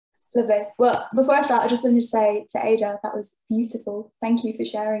Lovely. Well, before I start, I just wanted to say to Ada, that was beautiful. Thank you for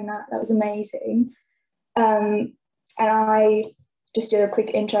sharing that. That was amazing. And I just do a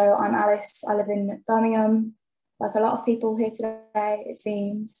quick intro. I'm Alice. I live in Birmingham, like a lot of people here today, it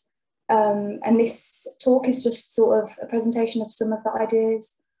seems. And this talk is just sort of a presentation of some of the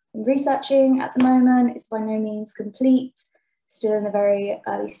ideas I'm researching at the moment. It's by no means complete, still in the very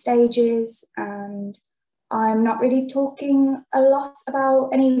early stages, and I'm not really talking a lot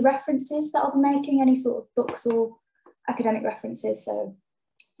about any references that I'll be making, any sort of books or academic references. So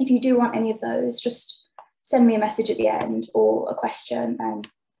if you do want any of those, just send me a message at the end or a question and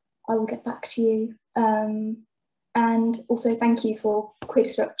I will get back to you. And also thank you for Queer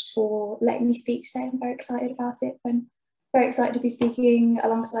Disrupt for letting me speak today. I'm very excited about it. I'm very excited to be speaking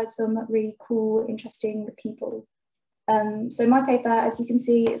alongside some really cool, interesting people. So my paper, as you can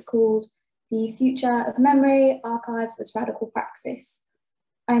see, is called The Future of Memory, Archives as Radical Praxis.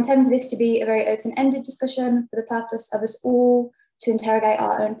 I intend for this to be a very open-ended discussion for the purpose of us all to interrogate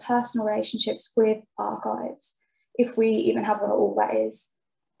our own personal relationships with archives, if we even have one at all, that is.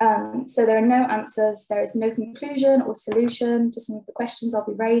 So there are no answers, there is no conclusion or solution to some of the questions I'll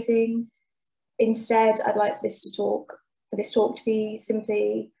be raising. Instead, I'd like for this talk to be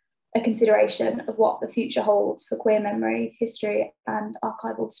simply a consideration of what the future holds for queer memory, history, and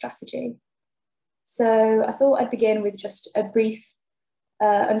archival strategy. So I thought I'd begin with just a brief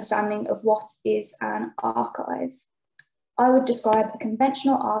understanding of what is an archive. I would describe a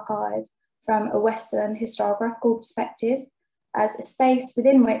conventional archive from a Western historiographical perspective as a space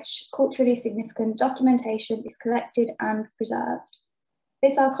within which culturally significant documentation is collected and preserved.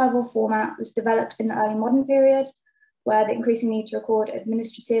 This archival format was developed in the early modern period, where the increasing need to record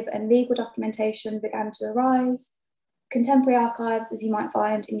administrative and legal documentation began to arise. Contemporary archives, as you might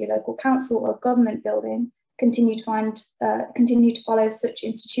find in your local council or government building, continue to follow such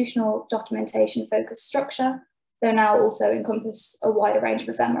institutional documentation-focused structure, though now also encompass a wider range of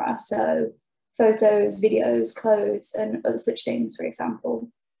ephemera, so photos, videos, clothes, and other such things, for example.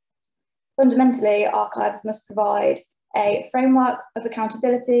 Fundamentally, archives must provide a framework of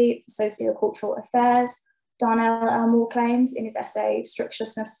accountability for socio-cultural affairs. Darnell Elmore claims in his essay,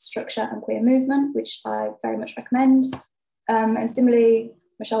 Structurelessness, Structure and Queer Movement, which I very much recommend. And similarly,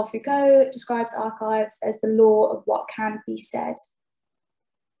 Michel Foucault describes archives as the law of what can be said.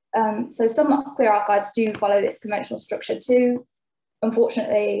 So some queer archives do follow this conventional structure too.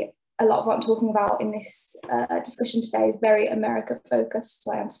 Unfortunately, a lot of what I'm talking about in this discussion today is very America focused,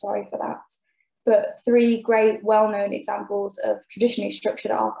 so I am sorry for that. But three great well-known examples of traditionally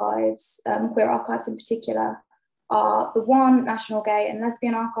structured archives, queer archives in particular, are the one, National Gay and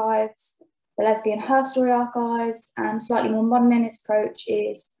Lesbian Archives, the Lesbian Her Story Archives, and slightly more modern in its approach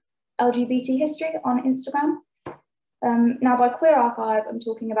is LGBT History on Instagram. Now by queer archive, I'm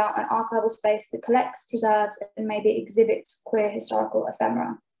talking about an archival space that collects, preserves, and maybe exhibits queer historical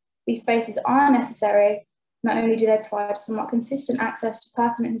ephemera. These spaces are necessary. Not only do they provide somewhat consistent access to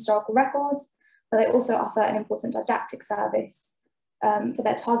pertinent historical records, but they also offer an important didactic service for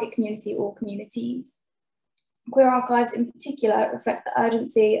their target community or communities. Queer archives in particular reflect the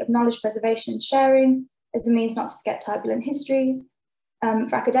urgency of knowledge preservation and sharing as a means not to forget turbulent histories.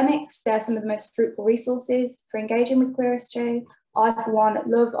 For academics, they're some of the most fruitful resources for engaging with queer history. I, for one,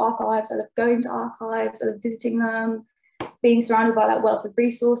 love archives. I love going to archives. I love visiting them. Being surrounded by that wealth of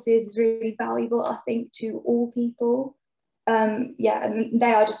resources is really valuable, I think, to all people. Yeah, and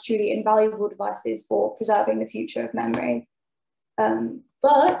they are just truly invaluable devices for preserving the future of memory.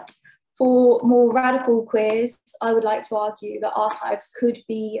 But for more radical queers, I would like to argue that archives could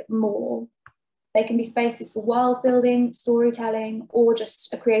be more. They can be spaces for world building, storytelling, or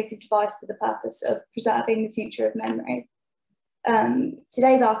just a creative device for the purpose of preserving the future of memory.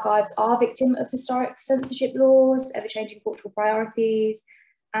 Today's archives are victim of historic censorship laws, ever-changing cultural priorities,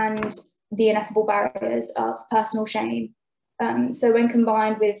 and the ineffable barriers of personal shame. So when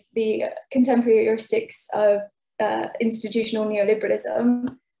combined with the contemporary heuristics of institutional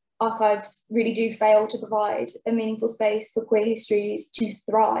neoliberalism, archives really do fail to provide a meaningful space for queer histories to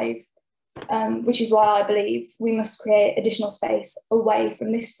thrive, which is why I believe we must create additional space away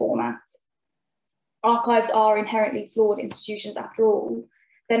from this format. Archives are inherently flawed institutions after all.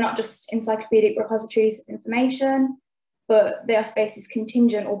 They're not just encyclopedic repositories of information, but they are spaces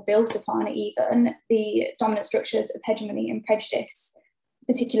contingent or built upon even the dominant structures of hegemony and prejudice,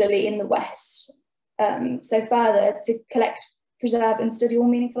 particularly in the West. So further, to collect, preserve and study all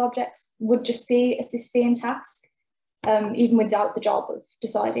meaningful objects would just be a Sisyphean task, even without the job of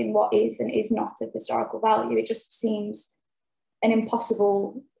deciding what is and is not of historical value. It just seems an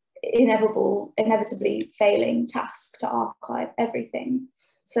impossible, inevitably failing task to archive everything.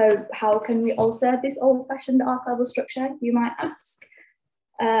 So how can we alter this old-fashioned archival structure, you might ask?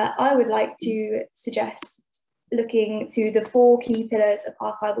 I would like to suggest looking to the 4 key pillars of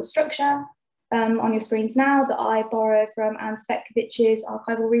archival structure on your screens now that I borrow from Anne Svetkovich's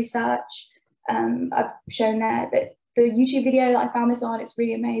archival research. I've shown there that the YouTube video that I found this on, it's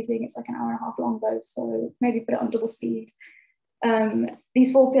really amazing. It's like an hour and a half long though, so maybe put it on double speed.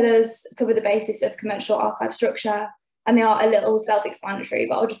 These 4 pillars cover the basis of conventional archive structure, and they are a little self-explanatory,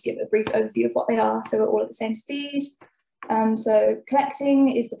 but I'll just give a brief overview of what they are so we're all at the same speed. So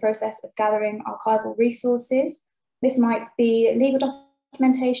collecting is the process of gathering archival resources. This might be legal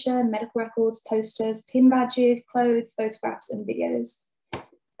documentation, medical records, posters, pin badges, clothes, photographs, and videos.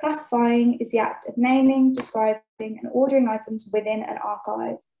 Classifying is the act of naming, describing, and ordering items within an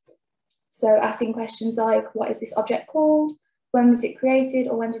archive. So asking questions like, what is this object called? When was it created,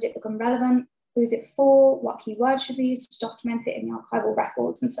 or when did it become relevant? Who is it for? What keywords should we use to document it in the archival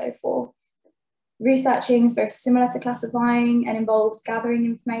records, and so forth. Researching is very similar to classifying and involves gathering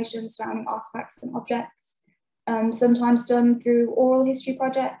information surrounding artifacts and objects, sometimes done through oral history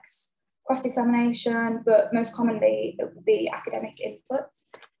projects, cross-examination, but most commonly it will be academic input.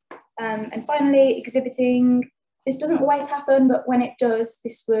 And finally, exhibiting. This doesn't always happen, but when it does,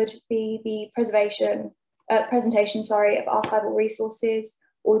 this would be the presentation of archival resources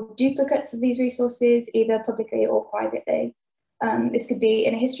or duplicates of these resources, either publicly or privately. This could be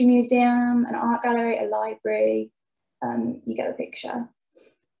in a history museum, an art gallery, a library, you get the picture.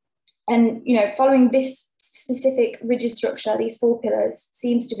 And, you know, following this specific rigid structure, these 4 pillars,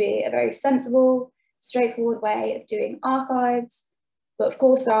 seems to be a very sensible, straightforward way of doing archives. But of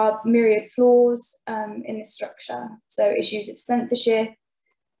course, there are myriad flaws in this structure. So issues of censorship,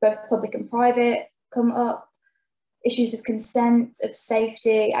 both public and private, come up. Issues of consent, of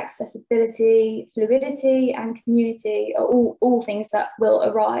safety, accessibility, fluidity, and community are all things that will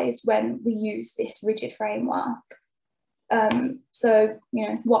arise when we use this rigid framework. So, you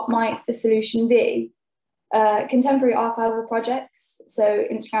know, what might the solution be? Contemporary archival projects, so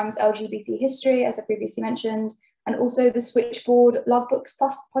Instagram's LGBT history, as I previously mentioned, and also the Switchboard Logbooks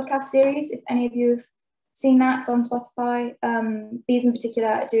podcast series, if any of you have seen that, it's on Spotify. These in particular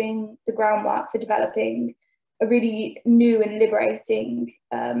are doing the groundwork for developing a really new and liberating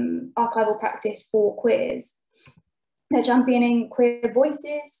archival practice for queers. They're championing queer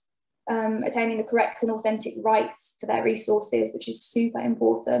voices, attaining the correct and authentic rights for their resources, which is super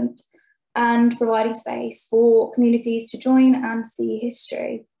important, and providing space for communities to join and see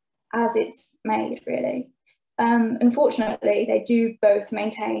history as it's made, really. Unfortunately, they do both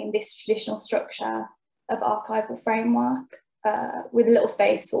maintain this traditional structure of archival framework with a little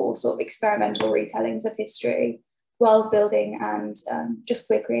space for sort of experimental retellings of history, world building, and just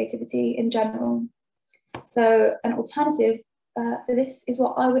queer creativity in general. So an alternative for this is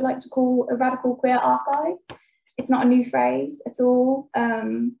what I would like to call a radical queer archive. It's not a new phrase at all,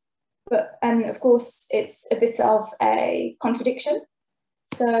 and of course it's a bit of a contradiction.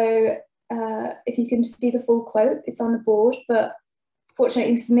 So if you can see the full quote, it's on the board, but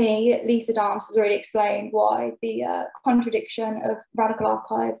fortunately for me, Lisa Dance has already explained why the contradiction of radical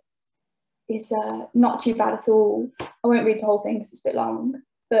archive is not too bad at all. I won't read the whole thing because it's a bit long,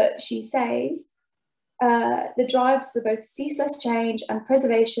 but she says, the drives for both ceaseless change and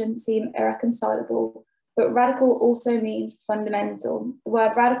preservation seem irreconcilable, but radical also means fundamental. The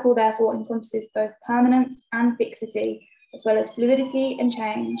word radical therefore encompasses both permanence and fixity, as well as fluidity and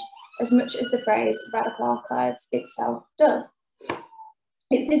change, as much as the phrase radical archives itself does.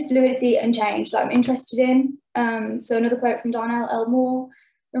 It's this fluidity and change that I'm interested in. So another quote from Darnell L. Moore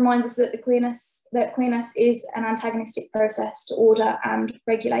reminds us that queerness is an antagonistic process to order and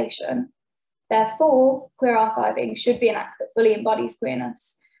regulation. Therefore, queer archiving should be an act that fully embodies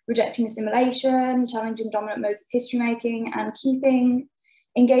queerness, rejecting assimilation, challenging dominant modes of history making and keeping.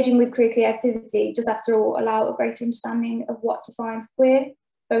 Engaging with queer creativity does, after all, allow a greater understanding of what defines queer,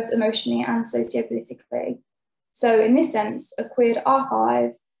 both emotionally and sociopolitically. So in this sense, a queered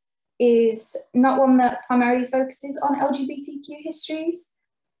archive is not one that primarily focuses on LGBTQ histories,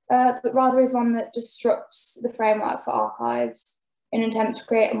 but rather is one that disrupts the framework for archives in an attempt to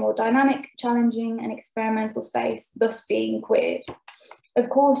create a more dynamic, challenging, and experimental space, thus being queered. Of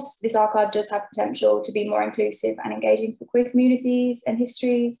course, this archive does have potential to be more inclusive and engaging for queer communities and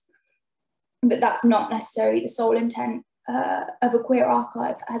histories, but that's not necessarily the sole intent of a queer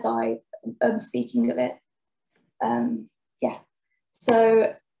archive as I am speaking of it.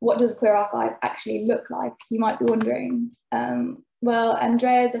 So what does a queer archive actually look like? You might be wondering. Well,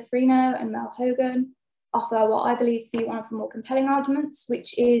 Andrea Zeffrino and Mel Hogan offer what I believe to be one of the more compelling arguments,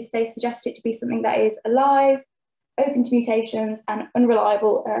 which is they suggest it to be something that is alive, open to mutations, and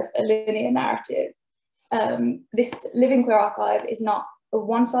unreliable as a linear narrative. This living queer archive is not a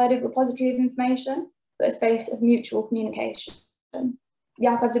one-sided repository of information, but a space of mutual communication. The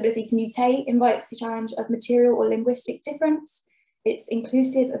archive's ability to mutate invites the challenge of material or linguistic difference. It's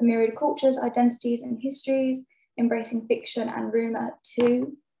inclusive of myriad cultures, identities, and histories, embracing fiction and rumour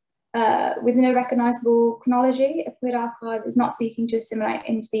too. With no recognisable chronology, a queer archive is not seeking to assimilate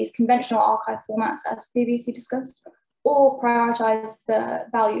into these conventional archive formats as previously discussed, or prioritise the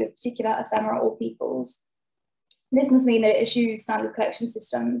value of particular ephemera or peoples. This must mean that it eschews standard collection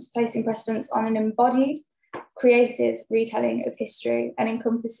systems, placing precedence on an embodied, creative retelling of history, and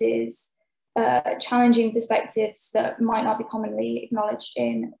encompasses challenging perspectives that might not be commonly acknowledged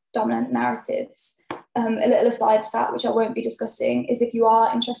in dominant narratives. A little aside to that, which I won't be discussing, is if you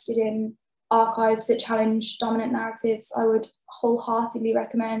are interested in archives that challenge dominant narratives, I would wholeheartedly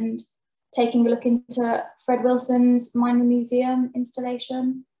recommend taking a look into Fred Wilson's Minor Museum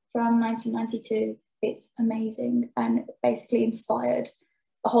installation from 1992. It's amazing and basically inspired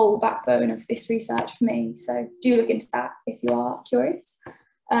the whole backbone of this research for me. So do look into that if you are curious.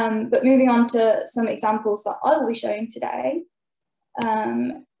 But moving on to some examples that I will be showing today,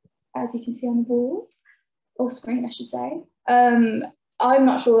 as you can see on the board, or screen I should say. I'm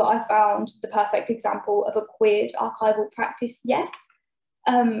not sure that I found the perfect example of a queered archival practice yet.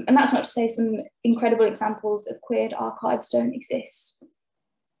 And that's not to say some incredible examples of queered archives don't exist.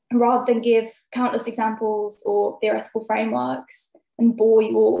 Rather than give countless examples or theoretical frameworks and bore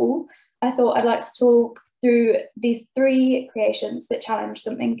you all, I thought I'd like to talk through these 3 creations that challenge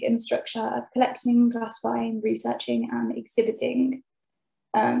something in the structure of collecting, classifying, researching, and exhibiting.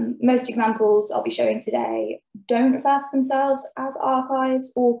 Most examples I'll be showing today don't refer to themselves as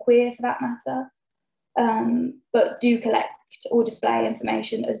archives or queer for that matter, but do collect or display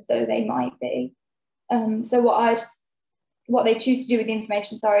information as though they might be. So what they choose to do with the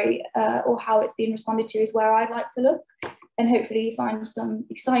information, or how it's being responded to is where I'd like to look, and hopefully find some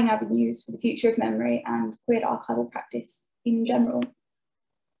exciting avenues for the future of memory and queer archival practice in general.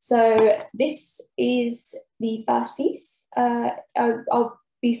 So this is the first piece. I'll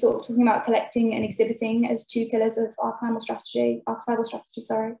be sort of talking about collecting and exhibiting as 2 pillars of archival strategy,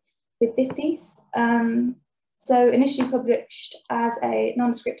 with this piece. So initially published as a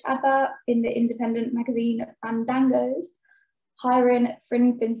nondescript advert in the independent magazine Fandangos, Hyron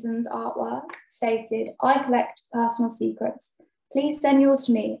Frinfinson's artwork stated, "I collect personal secrets. Please send yours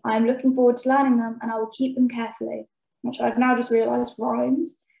to me. I am looking forward to learning them and I will keep them carefully," which I've now just realised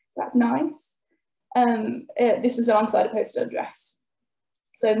rhymes, so that's nice. This is alongside a postal address.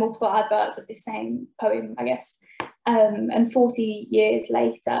 So multiple adverts of the same poem, I guess. And 40 years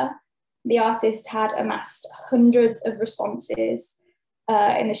later, the artist had amassed hundreds of responses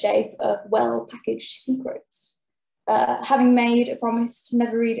in the shape of well-packaged secrets. Having made a promise to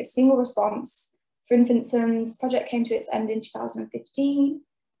never read a single response, Frinfinson's project came to its end in 2015.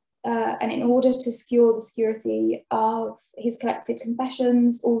 And in order to secure the security of his collected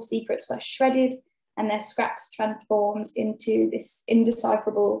confessions, all secrets were shredded and their scraps transformed into this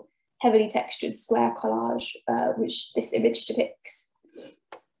indecipherable, heavily textured square collage, which this image depicts.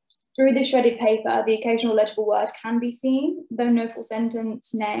 Through the shredded paper, the occasional legible word can be seen, though no full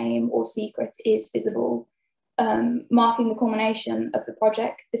sentence, name, or secret is visible. Marking the culmination of the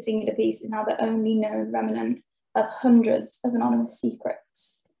project, the singular piece is now the only known remnant of hundreds of anonymous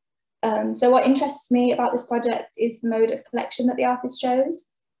secrets. So what interests me about this project is the mode of collection that the artist chose.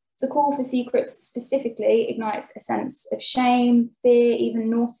 The call for secrets specifically ignites a sense of shame, fear, even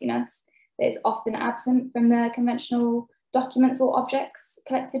naughtiness that is often absent from the conventional documents or objects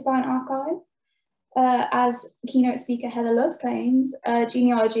collected by an archive. As keynote speaker Heather Love claims, a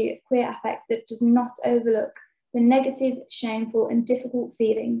genealogy of queer affect that does not overlook the negative, shameful, and difficult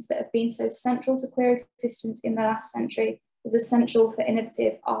feelings that have been so central to queer existence in the last century is essential for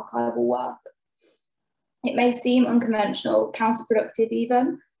innovative archival work. It may seem unconventional, counterproductive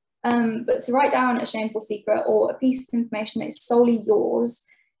even, but to write down a shameful secret or a piece of information that is solely yours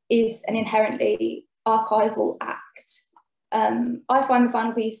is an inherently archival act. I find the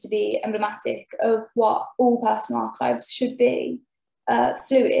final piece to be emblematic of what all personal archives should be,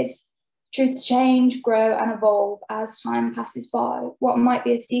 fluid. Truths change, grow, and evolve as time passes by. What might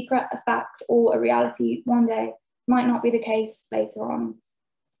be a secret, a fact, or a reality one day might not be the case later on.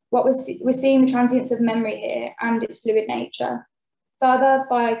 What we're seeing the transience of memory here and its fluid nature. Further,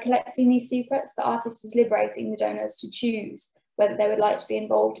 by collecting these secrets, the artist is liberating the donors to choose whether they would like to be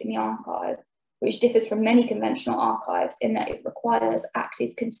involved in the archive, which differs from many conventional archives in that it requires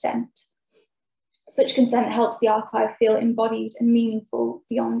active consent. Such consent helps the archive feel embodied and meaningful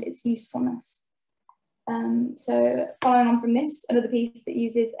beyond its usefulness. So following on from this, another piece that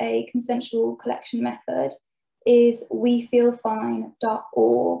uses a consensual collection method is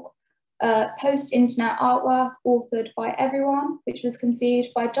wefeelfine.org, post-internet artwork authored by everyone, which was conceived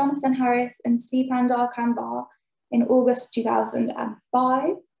by Jonathan Harris and Sipandar Kanbar in August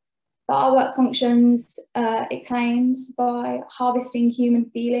 2005. The artwork functions, it claims, by harvesting human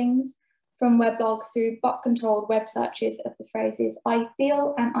feelings from weblogs through bot-controlled web searches of the phrases "I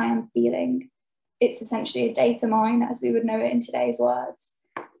feel" and "I am feeling." It's essentially a data mine, as we would know it in today's words.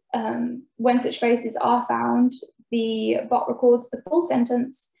 When such phrases are found, the bot records the full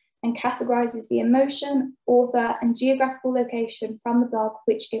sentence and categorizes the emotion, author, and geographical location from the blog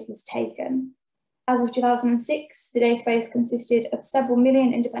which it was taken. As of 2006, the database consisted of several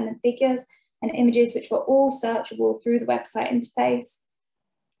million independent figures and images which were all searchable through the website interface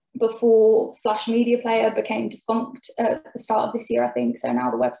before Flash Media Player became defunct at the start of this year, I think. So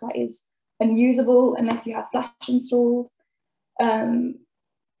now the website is unusable unless you have Flash installed.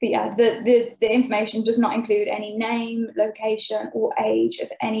 But yeah, the information does not include any name, location, or age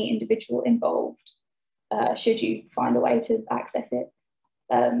of any individual involved, should you find a way to access it.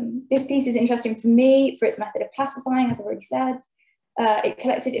 This piece is interesting for me for its method of classifying, as I've already said. It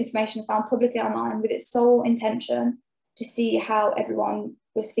collected information found publicly online with its sole intention to see how everyone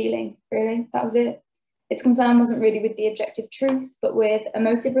was feeling, really. That was it. Its concern wasn't really with the objective truth, but with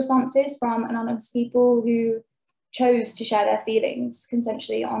emotive responses from anonymous people who chose to share their feelings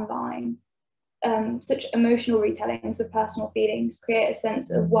consensually online. Such emotional retellings of personal feelings create a sense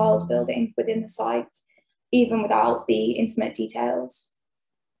of world building within the site, even without the intimate details.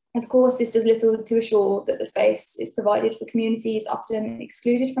 Of course, this does little to assure that the space is provided for communities often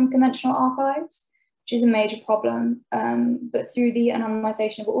excluded from conventional archives, which is a major problem. But through the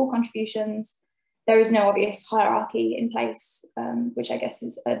anonymisation of all contributions, there is no obvious hierarchy in place, which I guess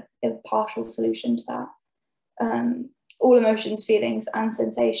is a partial solution to that. All emotions, feelings, and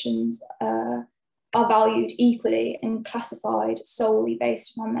sensations are valued equally and classified solely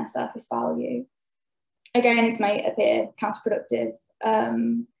based on their surface value. Again, this may appear counterproductive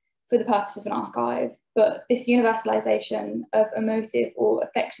for the purpose of an archive, but this universalization of emotive or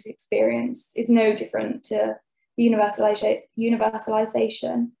affective experience is no different to the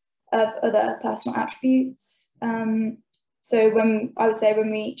universalization of other personal attributes. So when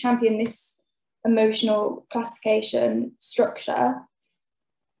we champion this emotional classification structure,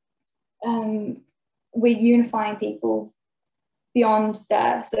 we're unifying people beyond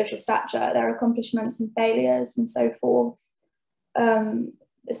their social stature, their accomplishments and failures and so forth.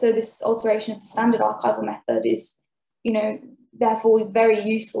 So this alteration of the standard archival method is, therefore very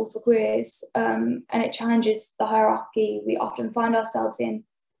useful for queers, and it challenges the hierarchy we often find ourselves in,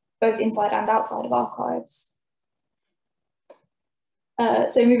 both inside and outside of archives.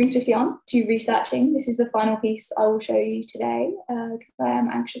 So moving swiftly on to researching, this is the final piece I will show you today, because I am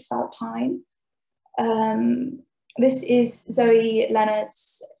anxious about time. This is Zoe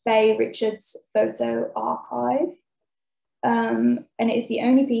Leonard's Faye Richards photo archive. And it is the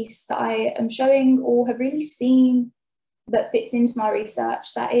only piece that I am showing or have really seen that fits into my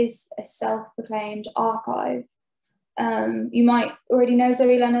research that is a self-proclaimed archive. You might already know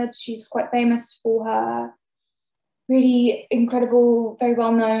Zoe Leonard. She's quite famous for her really incredible, very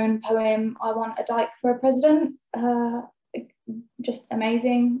well-known poem, "I Want a Dyke for a President." Just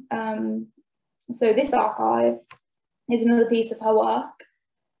amazing. So this archive is another piece of her work,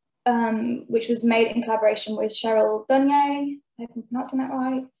 which was made in collaboration with Cheryl Dunye, I hope I'm pronouncing that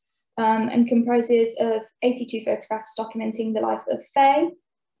right, and comprises of 82 photographs documenting the life of Faye,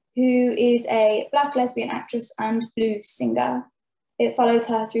 who is a Black lesbian actress and blues singer. It follows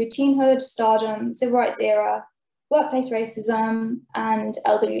her through teenhood, stardom, civil rights era, workplace racism, and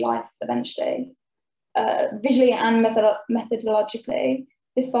elderly life eventually. Visually and methodologically,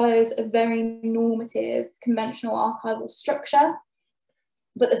 this follows a very normative, conventional archival structure,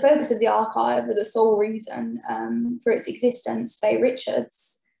 but the focus of the archive, or the sole reason for its existence, Faye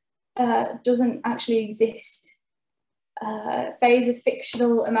Richards, doesn't actually exist. Faye is a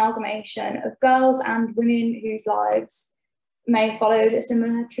fictional amalgamation of girls and women whose lives may have followed a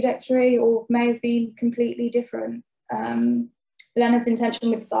similar trajectory or may have been completely different. Leonard's intention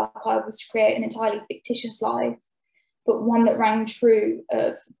with this archive was to create an entirely fictitious life, but one that rang true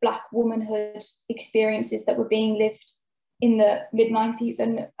of Black womanhood experiences that were being lived in the mid-90s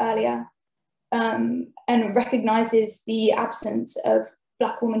and earlier, and recognises the absence of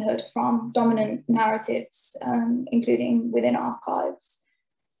Black womanhood from dominant narratives, including within archives.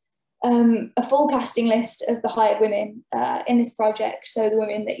 A full casting list of the hired women in this project, so the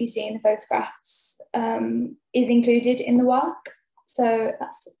women that you see in the photographs, is included in the work. So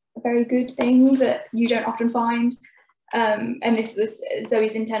that's a very good thing that you don't often find. And this was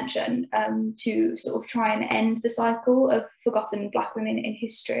Zoe's intention, to sort of try and end the cycle of forgotten Black women in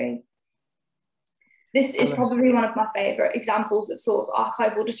history. This is probably one of my favourite examples of sort of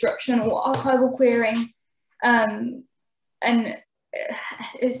archival disruption or archival queering. And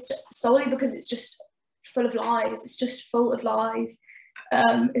it's solely because it's just full of lies. It's just full of lies.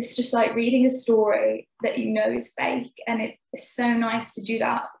 It's just like reading a story that you know is fake, and it's so nice to do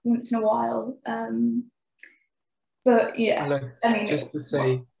that once in a while. But yeah, Alex, I mean, just to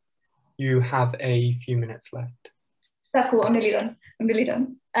say, you have a few minutes left. That's cool. I'm nearly done. I'm nearly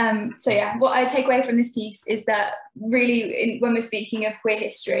done. So yeah, what I take away from this piece is that really, when we're speaking of queer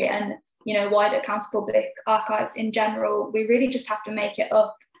history and, you know, wider counter public archives in general, we really just have to make it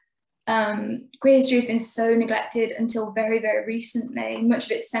up. Queer history has been so neglected until very, very recently. Much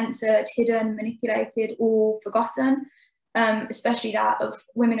of it's censored, hidden, manipulated, or forgotten, especially that of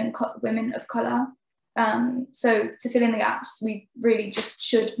women of colour. So to fill in the gaps, we really just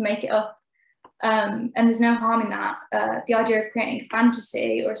should make it up. And there's no harm in that. The idea of creating a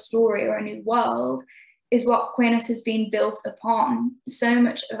fantasy or a story or a new world is what queerness has been built upon. So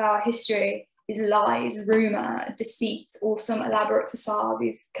much of our history is lies, rumour, deceit, or some elaborate facade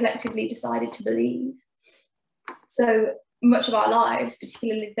we've collectively decided to believe. So much of our lives,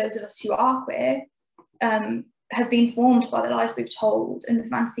 particularly those of us who are queer, have been formed by the lies we've told and the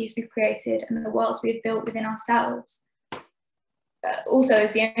fantasies we've created and the worlds we've built within ourselves. Also,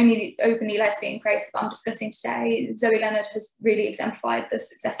 as the only openly lesbian creative I'm discussing today, Zoe Leonard has really exemplified the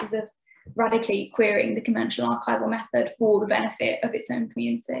successes of radically queering the conventional archival method for the benefit of its own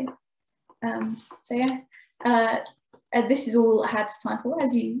community. So yeah, this is all I had time for,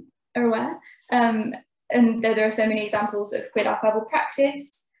 as you are aware. And though there are so many examples of queer archival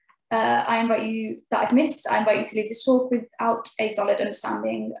practice, I invite you to leave this talk without a solid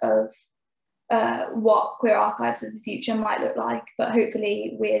understanding of what queer archives of the future might look like, but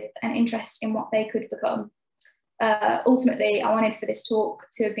hopefully with an interest in what they could become. Ultimately, I wanted for this talk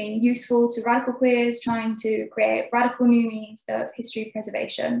to have been useful to radical queers trying to create radical new means of history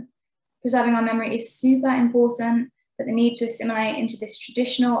preservation. Preserving our memory is super important, but the need to assimilate into this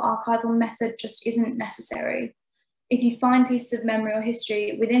traditional archival method just isn't necessary. If you find pieces of memory or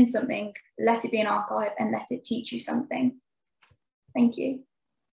history within something, let it be an archive and let it teach you something. Thank you.